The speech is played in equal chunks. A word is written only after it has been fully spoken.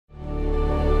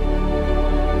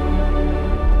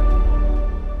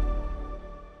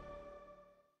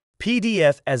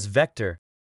PDF as vector.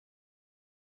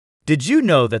 Did you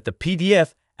know that the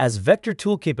PDF as vector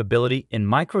tool capability in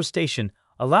MicroStation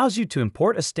allows you to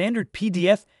import a standard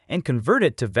PDF and convert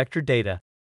it to vector data?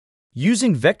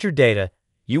 Using vector data,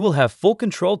 you will have full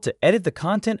control to edit the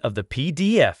content of the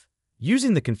PDF.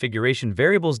 Using the configuration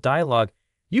variables dialog,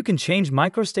 you can change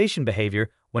MicroStation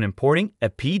behavior when importing a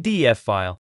PDF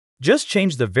file. Just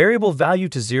change the variable value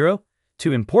to 0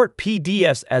 to import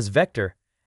PDFs as vector.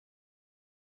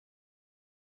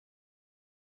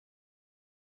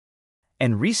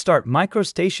 And restart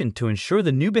MicroStation to ensure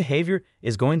the new behavior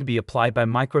is going to be applied by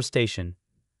MicroStation.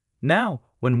 Now,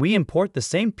 when we import the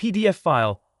same PDF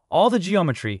file, all the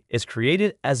geometry is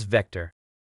created as vector.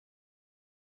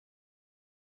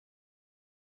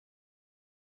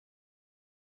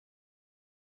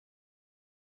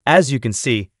 As you can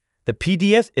see, the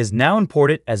PDF is now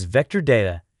imported as vector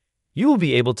data. You will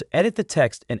be able to edit the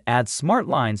text and add smart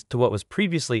lines to what was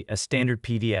previously a standard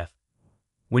PDF.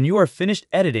 When you are finished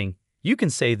editing, you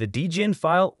can save the DGN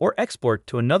file or export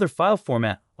to another file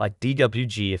format like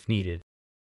DWG if needed.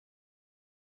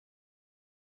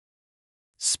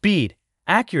 Speed,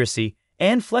 accuracy,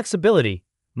 and flexibility.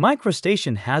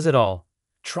 MicroStation has it all.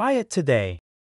 Try it today.